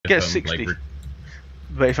get I'm, 60, like,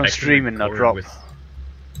 but if I'm streaming, I'll drop.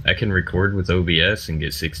 I can record with OBS and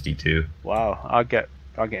get 62. Wow, I'll get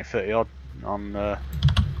 30 odd on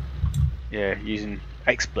yeah, using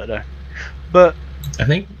XSplit though. But I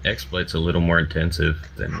think XSplit's a little more intensive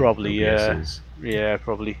than probably OBS is. yeah,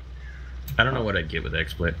 probably. I don't know what I'd get with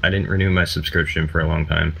XSplit. I didn't renew my subscription for a long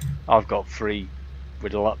time. I've got free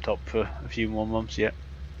with a laptop for a few more months yet.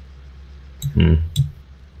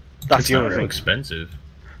 That's the other thing. Expensive.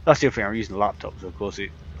 That's the other thing. I'm using the laptop, so of course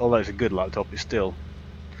although it's a good laptop, it's still,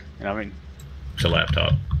 you know, I mean, It's a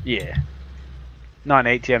laptop. yeah,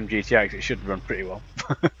 980M GTX. It should run pretty well.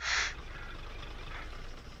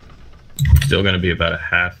 Still going to be about a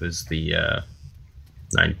half as the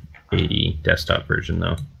 980 desktop version,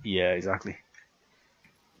 though. Yeah, exactly.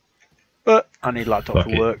 But I need laptop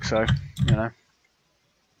for work, so you know.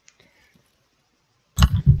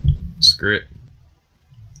 Screw it.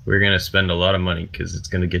 We're going to spend a lot of money because it's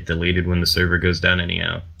going to get deleted when the server goes down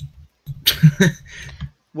anyhow.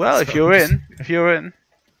 Well, if you're in,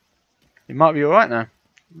 it might be alright now.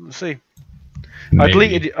 We'll see. I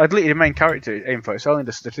deleted the main character info. It's only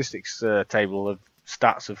the statistics table of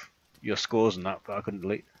stats of your scores and that, but I couldn't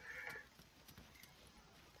delete.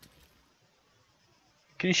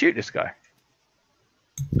 Can you shoot this guy?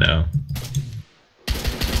 No.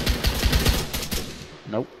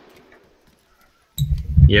 Nope.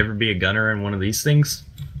 You ever be a gunner in one of these things?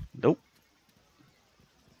 Nope.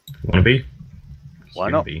 Want to be? Why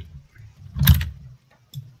not? Be.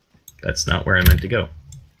 That's not where I meant to go.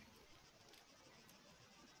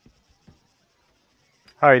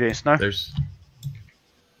 How are you doing, Snow?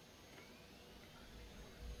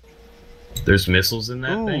 There's missiles in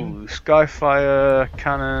that thing? Skyfire,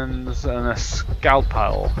 cannons, and a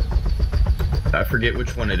scalpel. I forget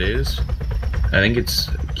which one it is. I think it's...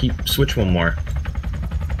 Switch one more.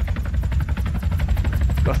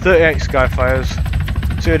 Got 38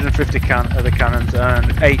 Skyfires, 250 other cannons,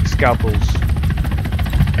 and 8 scalpels.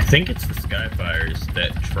 I think it's the Skyfires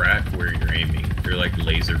that track where you're aiming. They're like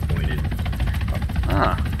laser pointed.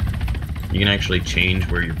 Ah. You can actually change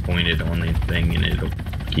where you're pointed on the thing and it'll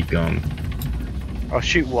keep going. I'll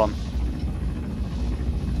shoot one.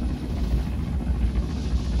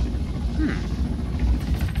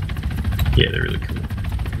 Yeah, they're really cool.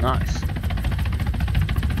 Nice.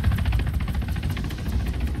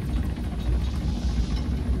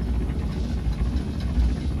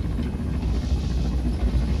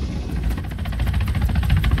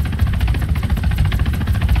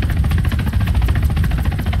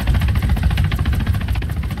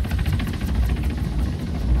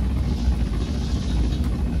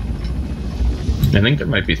 I think there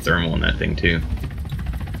might be thermal in that thing too.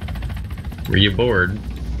 Were you bored?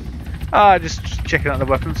 Just checking out the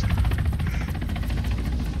weapons.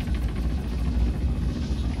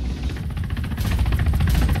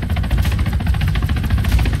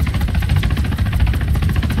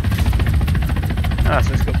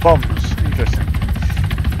 So it's got bombs. Interesting.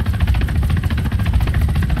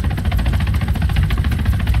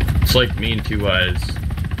 It's like me and Two Eyes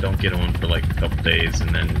don't get on for like a couple days,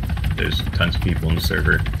 and then there's tons of people on the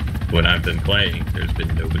server. When I've been playing, there's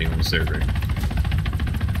been nobody on the server.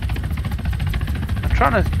 I'm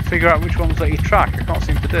trying to figure out which ones let you track. I can't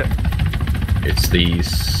seem to do it. It's these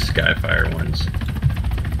Skyfire ones.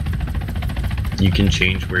 You can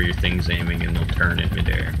change where your thing's aiming and they'll turn in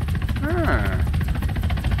midair. Ah.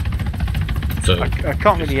 So I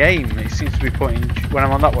can't really aim. It seems to be pointing, when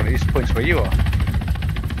I'm on that one, it just points where you are.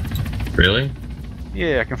 Really?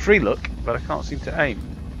 Yeah, I can free look, but I can't seem to aim.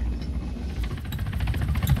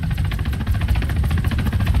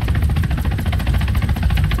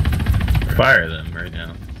 Fire them right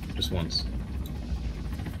now. Just once.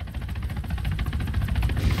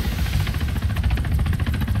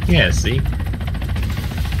 Yeah, see?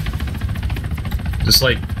 Just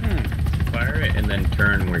like fire it and then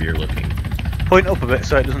turn where you're looking. Point up a bit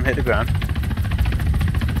so it doesn't hit the ground.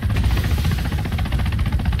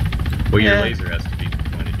 Well, your laser has to be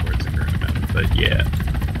pointed towards the ground, but yeah.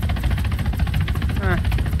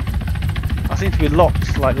 I seem to be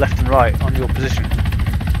locked like left and right on your position.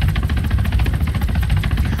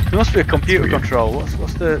 There must be a computer control.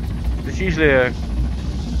 What's the? There's usually a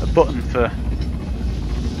button for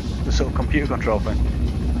the sort of computer control thing.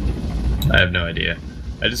 I have no idea.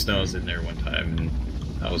 I just know I was in there one time and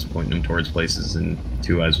I was pointing them towards places, and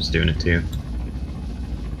Two Eyes was doing it too.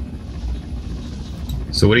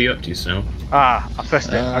 So what are you up to, Snow? I pressed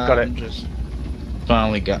it. I got it. Just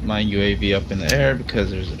finally got my UAV up in the air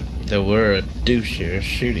because there were a douche here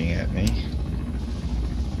shooting at me.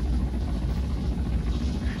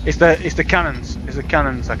 It's the cannons. It's the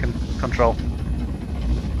cannons I can control.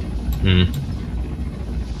 Hmm.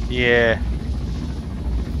 Yeah.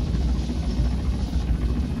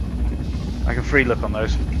 I can free look on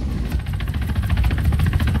those.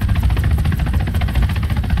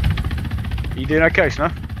 You doing okay, Snow?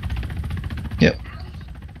 Yep.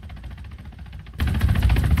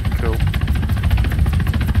 Cool.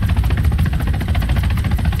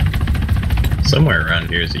 Somewhere around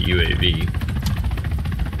here is a UAV.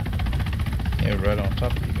 Yeah, right on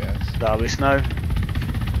top of you guys. That'll be Snow.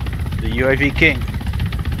 The UAV king.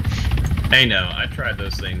 Hey, no, I tried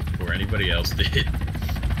those things before anybody else did.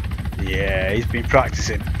 Yeah, he's been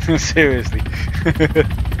practicing. Seriously.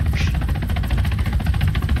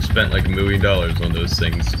 Spent like $1 million on those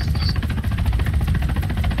things.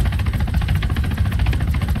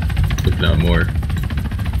 If not more.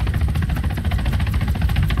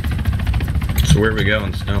 So where are we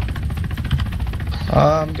going, Snow?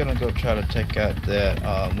 I'm gonna go try to take out that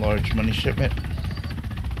large money shipment.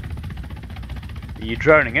 Are you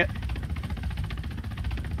droning it?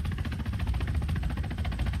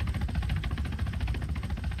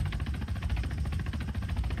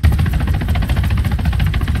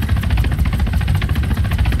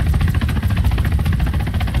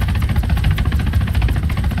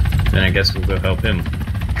 Then I guess we'll go help him.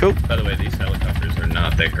 Cool. By the way, these helicopters are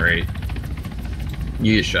not that great.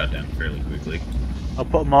 You get shot down fairly quickly. I'll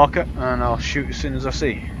put a marker and I'll shoot as soon as I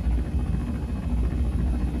see.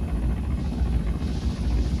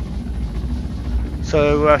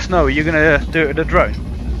 So, Snow, are you going to do it with a drone?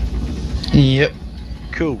 Yep.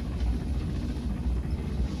 Cool.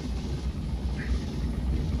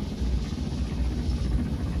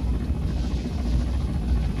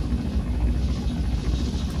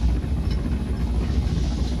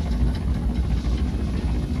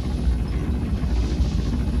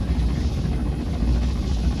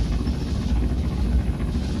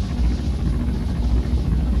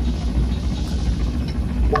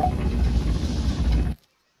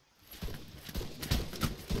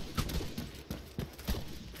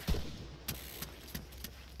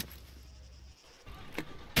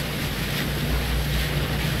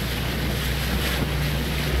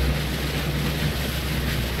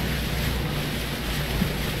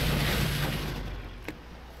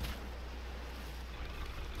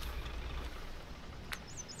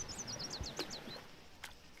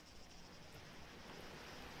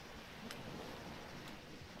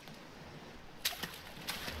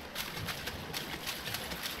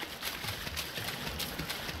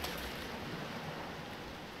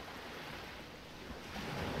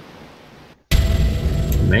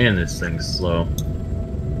 Man, this thing's slow.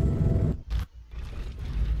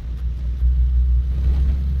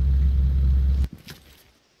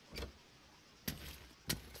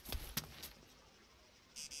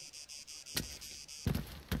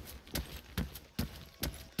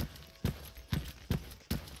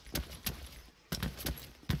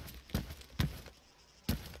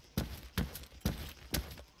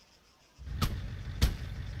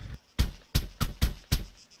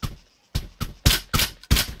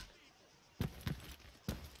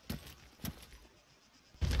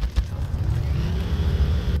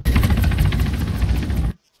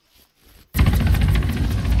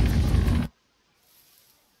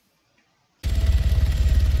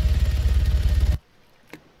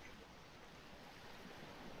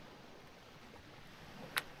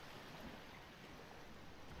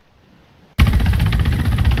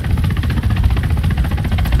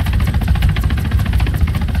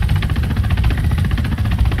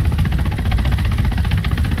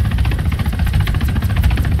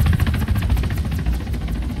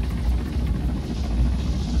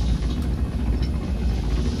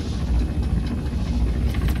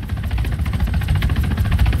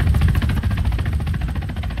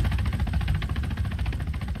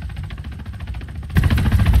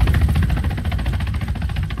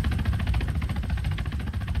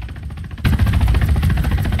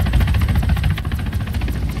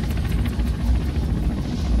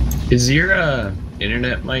 Is your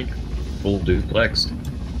internet mic full duplex?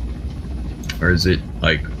 Or is it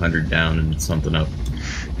like 100 down and something up?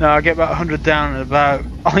 No, I get about 100 down and I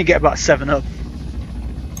only get about 7 up.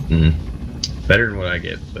 Better than what I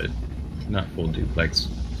get, but not full duplex.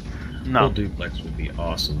 No. Full duplex would be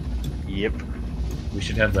awesome. Yep. We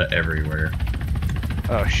should have that everywhere.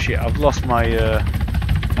 Oh shit, I've lost my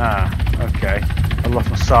okay. I've lost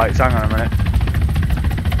my sights, hang on a minute.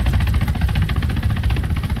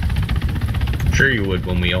 Sure you would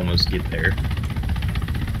when we almost get there.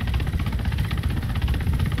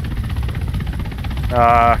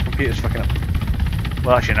 Computer's fucking up.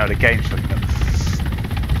 Well, actually, no, the game's fucking up.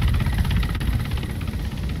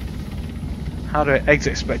 How do I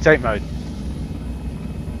exit spectate mode?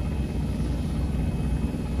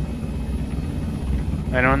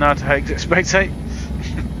 Anyone know how to exit spectate?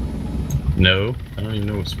 No, I don't even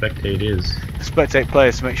know what spectate is. Spectate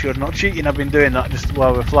players to make sure they're not cheating. I've been doing that just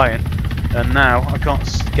while we're flying, and now I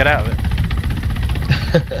can't get out of it.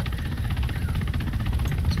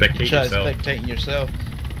 Spectate Try yourself. spectating yourself.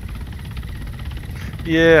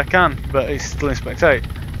 Yeah, I can, but it's still in spectate.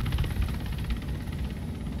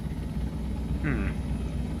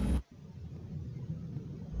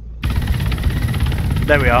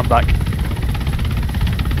 There we are, I'm back.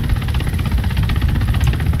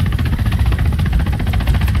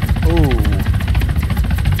 Ooh.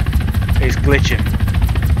 It's glitching.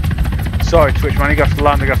 Sorry, Twitch man, you have to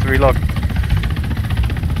land, you have to relog.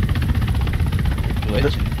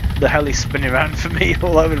 Glitching. The hell is spinning around for me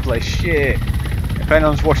all over the place. Shit. If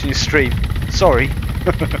anyone's watching this stream, sorry.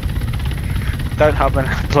 Don't have an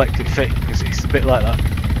eclectic fit because it's a bit like that.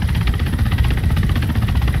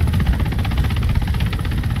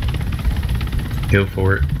 Go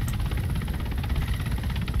for it.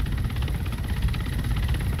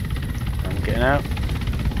 I'm getting out.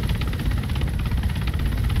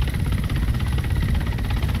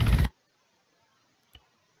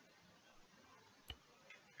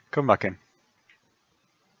 Come back in.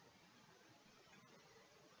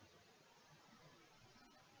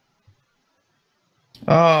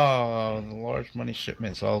 Oh, the large money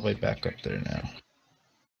shipment's all the way back up there now.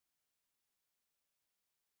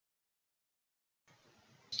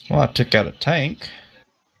 Well, I took out a tank.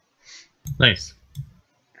 Nice.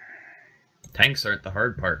 Tanks aren't the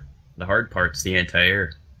hard part. The hard part's the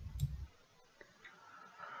anti-air.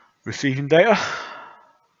 Receiving data.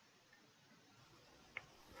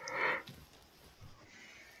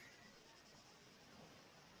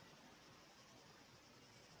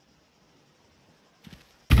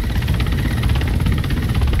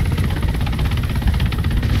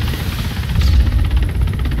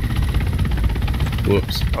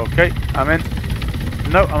 Whoops. Okay, I'm in.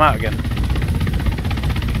 No, I'm out again.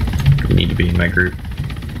 You need to be in my group.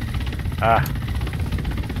 Ah.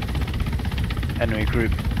 Enemy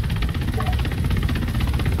group.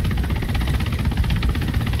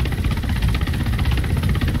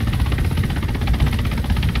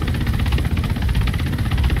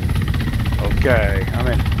 Okay, I'm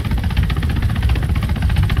in.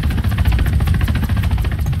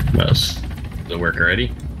 Well, does it work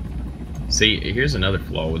already? See, here's another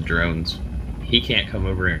flaw with drones. He can't come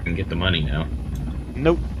over and get the money now.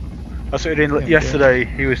 Nope. That's what he did yesterday.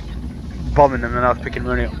 He was bombing them and I was picking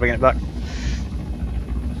money up and bringing it back.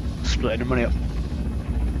 Splitting the money up.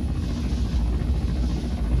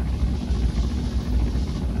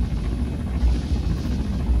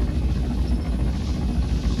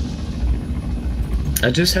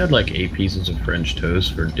 I just had like 8 pieces of French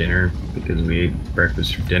toast for dinner because we ate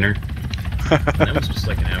breakfast for dinner. And that was just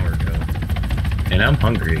like an hour ago. And I'm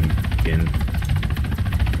hungry again.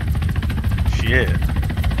 Shit.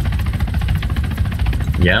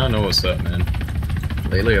 Yeah, I don't know what's up, man.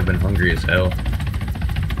 Lately I've been hungry as hell.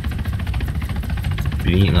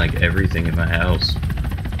 Been eating like everything in my house.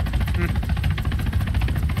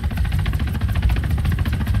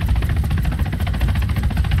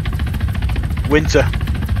 Winter.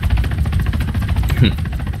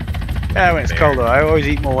 Yeah, when it's cold though, I always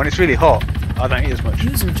eat more. When it's really hot, I don't eat as much.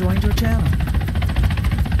 User joined your channel.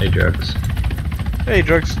 Hey, drugs. Hey,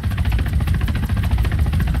 drugs.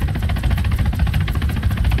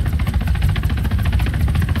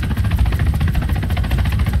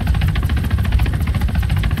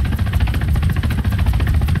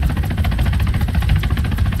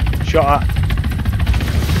 Shot at.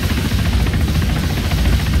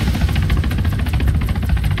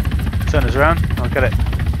 Turn us around, I'll get it.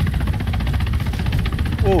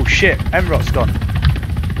 Oh shit, MROT's gone.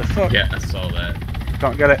 The fuck? Yeah, I saw that.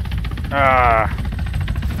 Can't get it. Ah.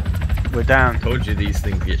 We're down. Told you these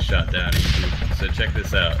things get shot down easy. So check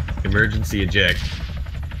this out. Emergency eject.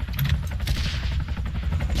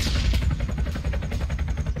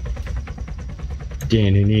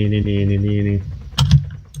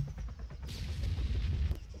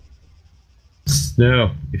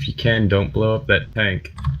 Snow, if you can, don't blow up that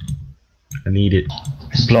tank. I need it.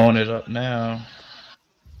 Blowing it up now.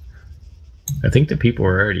 I think the people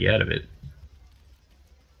are already out of it.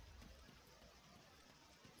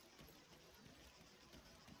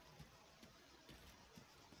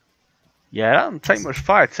 Yeah, that doesn't take much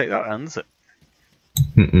fire to take that down, does it?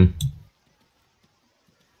 Mm-mm.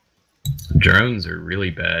 Drones are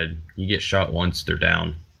really bad. You get shot once, they're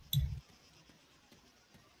down.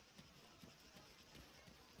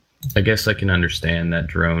 I guess I can understand that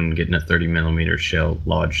drone getting a 30mm shell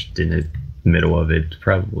lodged in the middle of it.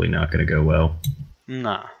 Probably not going to go well.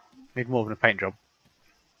 Nah, need more than a paint job.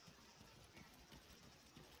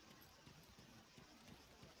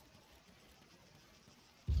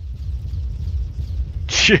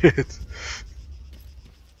 Shit.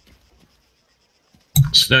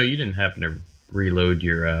 Snow, you didn't happen to reload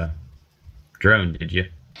your drone, did you?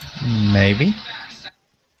 Maybe.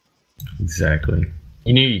 Exactly.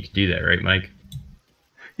 You knew you could do that, right, Mike?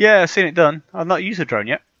 Yeah, I've seen it done. I've not used a drone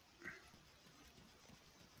yet.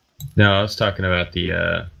 No, I was talking about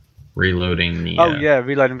the reloading the. Oh yeah,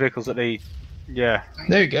 reloading vehicles at the. Yeah.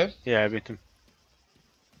 There you go. Yeah, I've been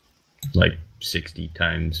like 60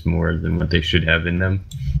 times more than what they should have in them.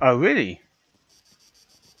 Oh really?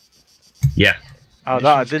 Yeah. Oh, that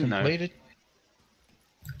I Mission's didn't completed.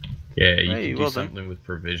 Yeah, you Hey, can do well done. something with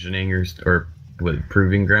provisioning or with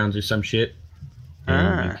proving grounds or some shit.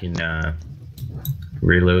 And you can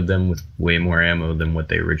reload them with way more ammo than what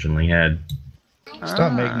they originally had.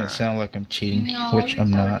 Stop making it sound like I'm cheating, which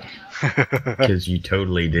I'm not. Because you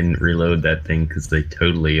totally didn't reload that thing because they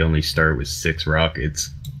totally only start with 6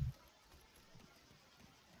 rockets.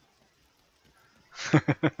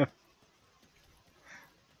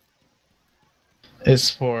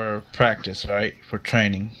 It's for practice, right? For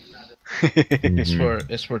training.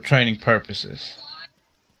 It's for training purposes.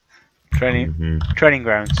 Training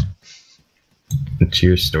grounds. It's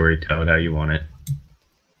your story, tell it how you want it.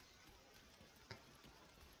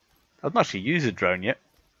 I've not actually used a drone yet.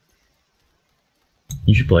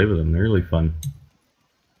 You should play with them, they're really fun.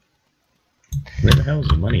 Where the hell is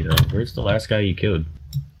the money though? Where's the last guy you killed?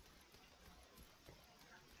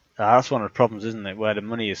 That's one of the problems, isn't it? Where the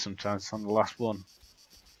money is sometimes on the last one.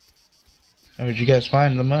 How did you guys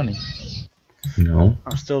find the money? No.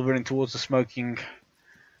 I'm still running towards the smoke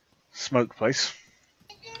place.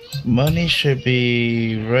 Money should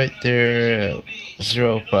be right there at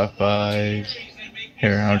 055.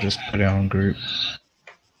 Here, I'll just put it on group.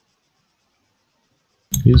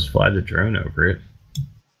 You just fly the drone over it.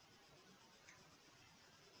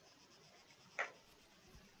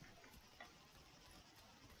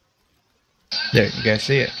 There, you guys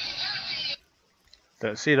see it?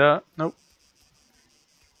 Don't see that. Nope.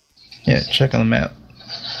 Yeah, check on the map.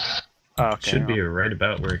 Oh, okay. Should be right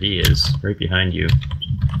about where he is, right behind you.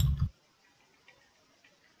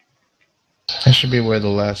 That should be where the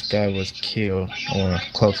last guy was killed, or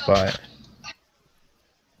close by it.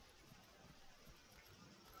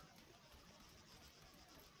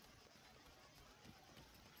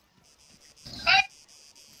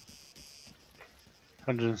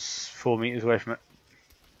 $104 away from it.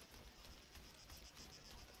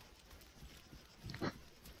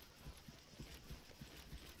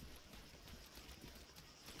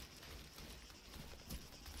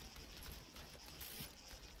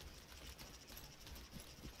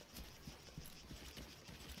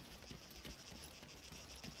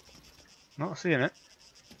 Not seeing it.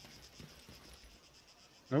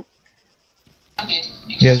 Nope.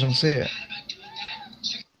 You guys don't see it?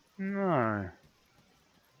 No.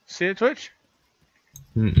 See it, Twitch?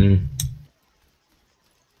 Mm-mm.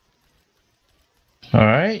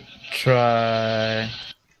 Alright, try...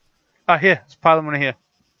 Ah, here. There's a pile of money here.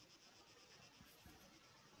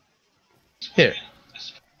 Here.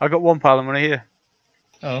 I got one pile of money here.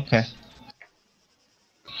 Oh, okay.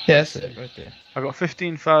 Yeah, that's it, right there. I got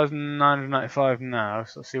 15,995 now,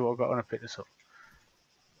 so let's see what I've got when I pick this up.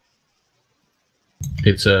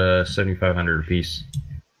 It's 7,500 a piece.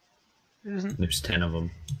 It isn't. There's 10 of them.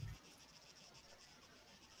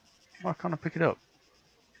 Why can't I pick it up?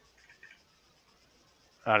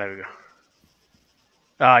 Ah, there we go.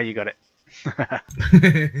 Ah, you got it.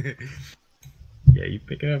 Yeah, you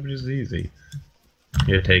pick it up just easy.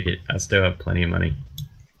 Here, take it. I still have plenty of money.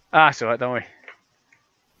 Ah, it's alright, don't worry.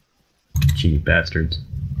 Cheap bastards.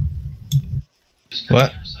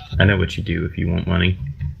 What? I know what you do if you want money.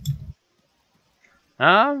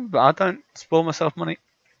 But I don't spoil myself money.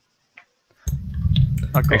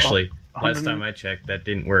 Actually, last time I checked, that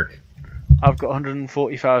didn't work. I've got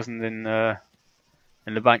 140,000 in the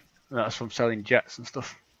bank. That's from selling jets and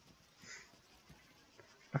stuff.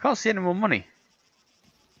 I can't see any more money.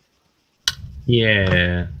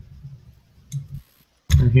 Yeah.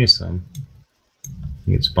 Here's some.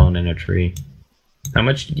 You get spawned in a tree. How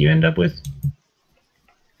much did you end up with?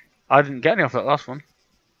 I didn't get any off that last one.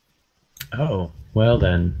 Oh, well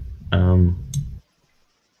then. I'm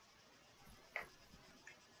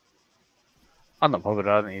not bothered,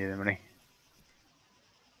 I don't need any money.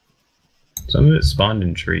 Some of it spawned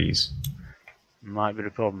in trees. Might be the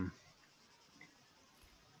problem.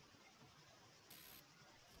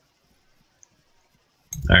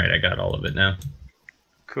 Alright, I got all of it now.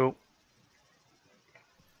 Cool.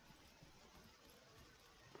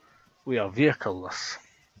 We are vehicleless.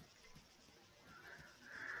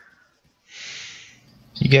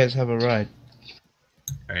 You guys have a ride.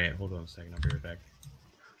 Alright, hold on a second, I'll be right back.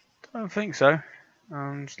 I don't think so.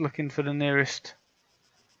 I'm just looking for the nearest.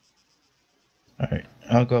 Alright,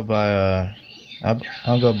 I'll go by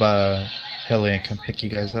I'll go by heli and come pick you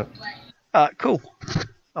guys up. Cool.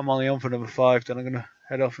 I'm only on for number 5, then I'm gonna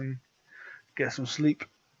head off and get some sleep.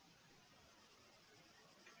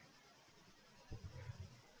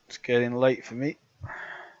 It's getting late for me.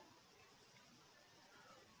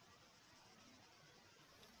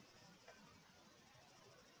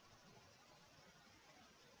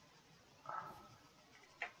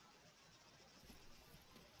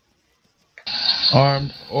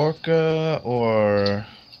 Armed orca or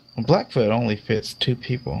Blackfoot only fits 2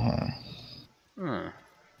 people, huh? Hmm.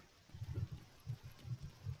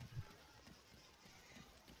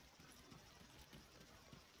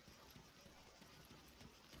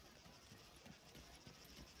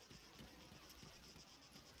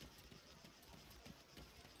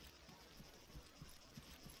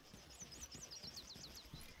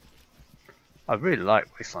 I really like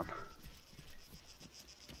Wasteland.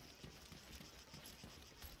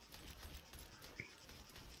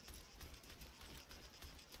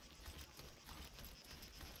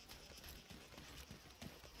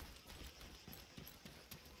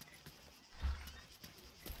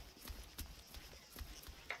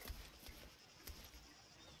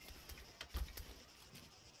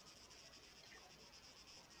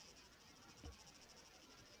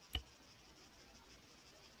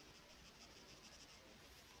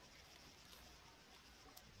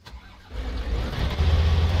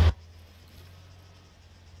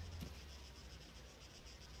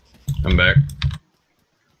 I'm back.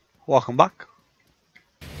 Welcome back.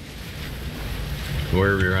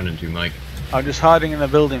 Where are we running to, Mike? I'm just hiding in the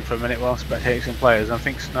building for a minute while spectating some players. I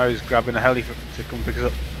think Snow's grabbing a heli to come pick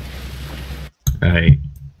us up. Alright.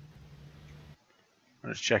 I'm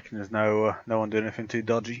just checking there's no one doing anything too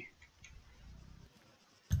dodgy.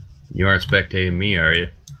 You aren't spectating me, are you?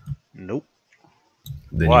 Nope.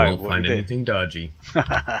 Then Why? you won't What find you did? anything dodgy.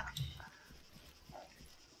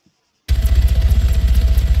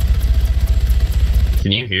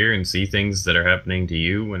 Can you hear and see things that are happening to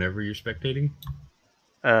you whenever you're spectating?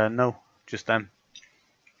 No, just them.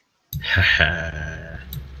 Haha.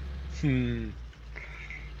 Don't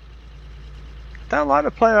like the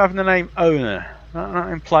player having the name owner. That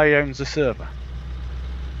imply he owns the server.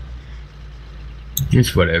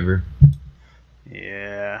 It's whatever.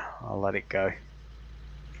 Yeah, I'll let it go.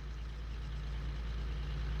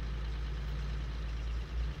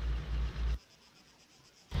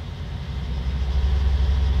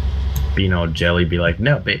 Being all jelly, be like,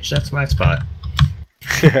 no, bitch, that's my spot.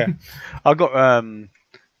 Yeah, I got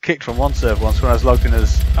kicked from one server once when I was logged in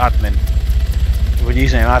as admin with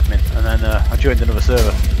username admin, and then I joined another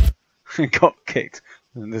server and got kicked.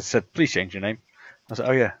 And they said, "Please change your name." I was like,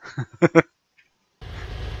 "Oh yeah."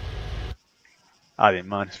 I didn't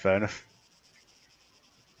mind. It's fair enough.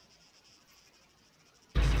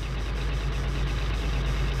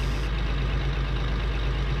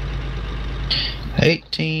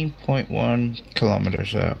 $18.1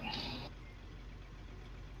 kilometers out.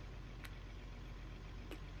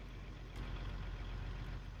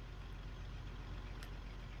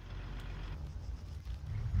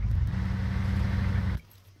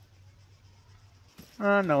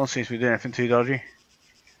 No one seems to be doing anything too dodgy.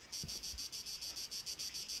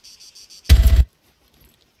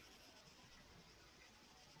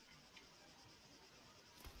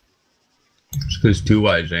 It's because 2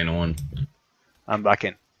 eyes ain't on. I'm back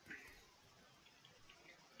in.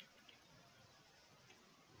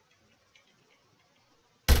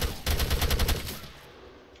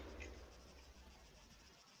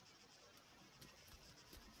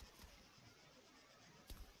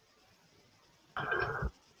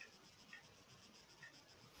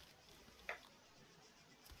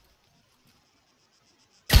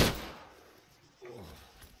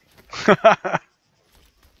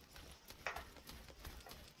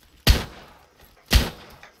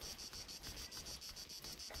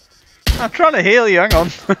 I'm trying to heal you, hang on.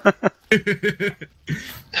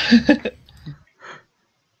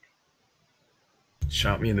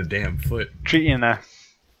 Shot me in the damn foot. Treat you now.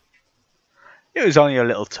 It was only a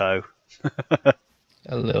little toe.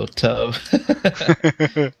 A little toe.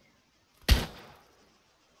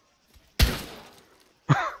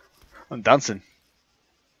 I'm dancing.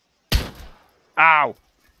 Ow!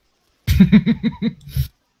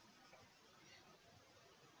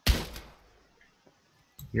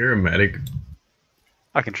 You're a medic.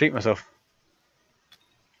 I can treat myself.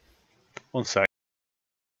 One sec.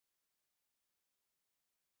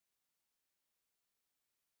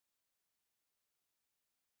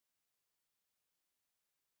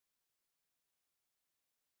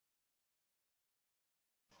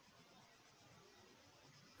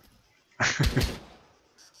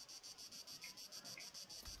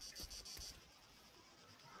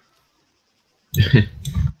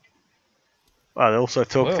 Well, they're also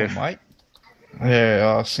talkative. Well, Mike, they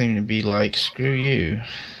all seem to be like, screw you.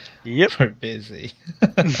 Yep. We're busy.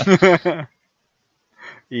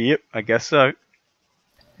 Yep, I guess so.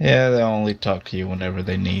 Yeah, they only talk to you whenever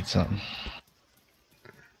they need something.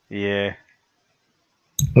 Yeah.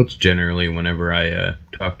 That's generally whenever I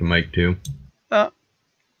talk to Mike too.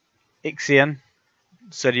 Ixion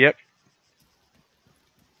said yep.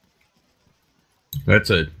 That's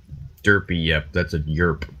a derpy yep. That's a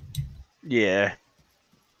yerp. Yeah.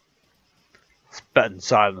 It's better than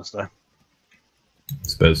silence, though.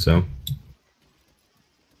 Suppose so.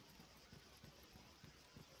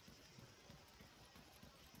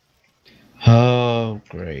 Oh,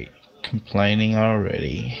 great. Complaining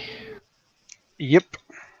already. Yep.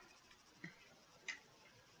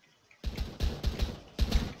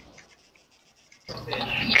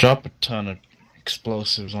 Drop a ton of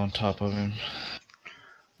explosives on top of him.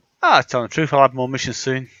 Telling the truth, I'll have more missions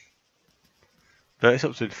soon. But it's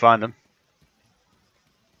up to you to find them.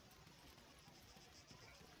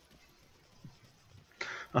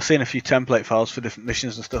 I've seen a few template files for different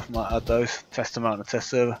missions and stuff. Might add those, test them out on the test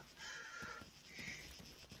server.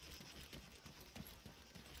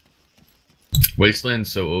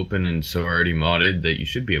 Wasteland's so open and so already modded that you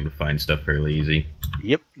should be able to find stuff fairly easy.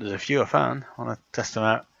 Yep, there's a few I found. I want to test them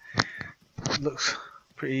out. Looks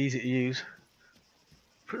pretty easy to use.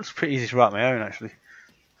 It's pretty easy to write my own, actually.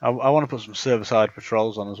 I want to put some server-side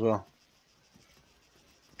patrols on as well.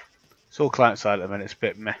 It's all client-side at the minute. It's a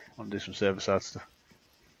bit meh. I want to do some server-side stuff.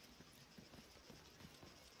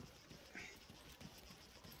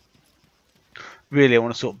 Really, I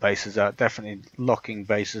want to sort bases out. Definitely locking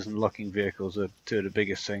bases and locking vehicles are two of the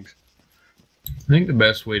biggest things. I think the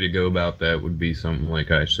best way to go about that would be something like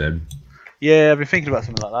I said. Yeah, I've been thinking about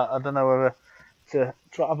something like that. I don't know whether to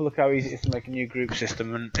try have a look how easy it is to make a new group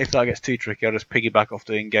system, and if that gets too tricky, I'll just piggyback off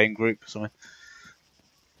the in-game group or something.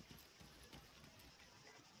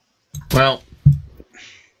 Well,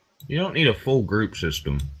 you don't need a full group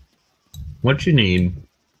system. What you need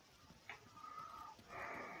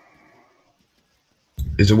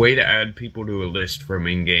is a way to add people to a list from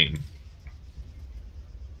in-game.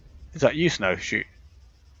 Is that you, Snow? Shoot.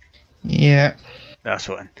 Yeah. That's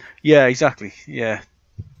what. Yeah, exactly. Yeah.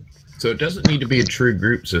 So it doesn't need to be a true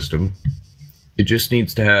group system. It just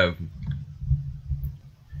needs to have...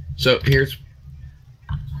 So here's...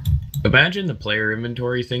 Imagine the player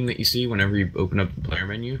inventory thing that you see whenever you open up the player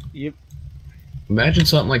menu. Yep. Imagine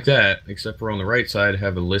something like that, except for on the right side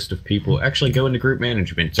have a list of people. Actually, go into group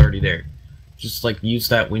management. It's already there. Just like use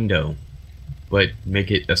that window, but make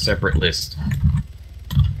it a separate list.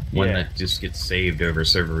 One that just gets saved over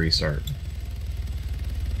server restart.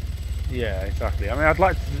 Yeah, exactly. I mean,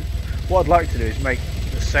 what I'd like to do is make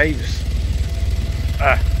the saves.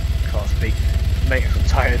 Can't speak. I'm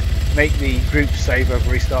tired. Make the group save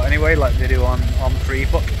over restart anyway, like they do on Free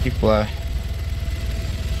Epoch. Keep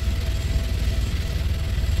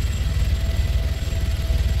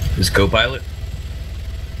Is Copilot?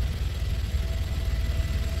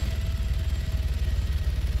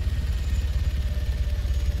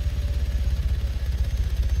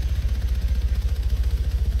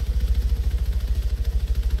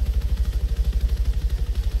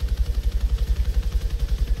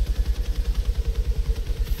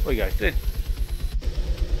 What are you guys doing?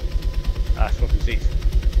 Swapping seats.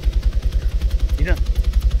 You done?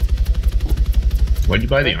 Why'd you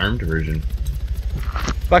buy the armed version?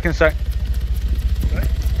 Back in a sec.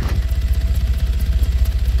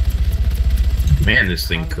 Man, this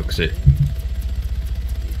thing cooks it.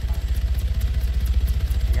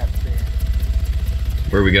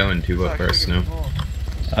 Where are we going to up first, Snow?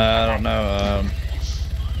 I don't know.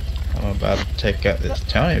 I'm about to take out this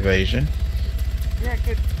town evasion. Yeah,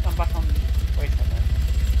 good. I'm back on Wasteland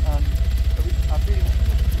now. I really want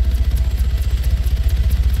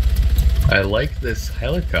to... I like this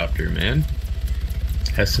helicopter, man.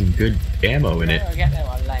 Has some good ammo in it.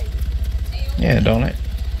 Yeah, don't it?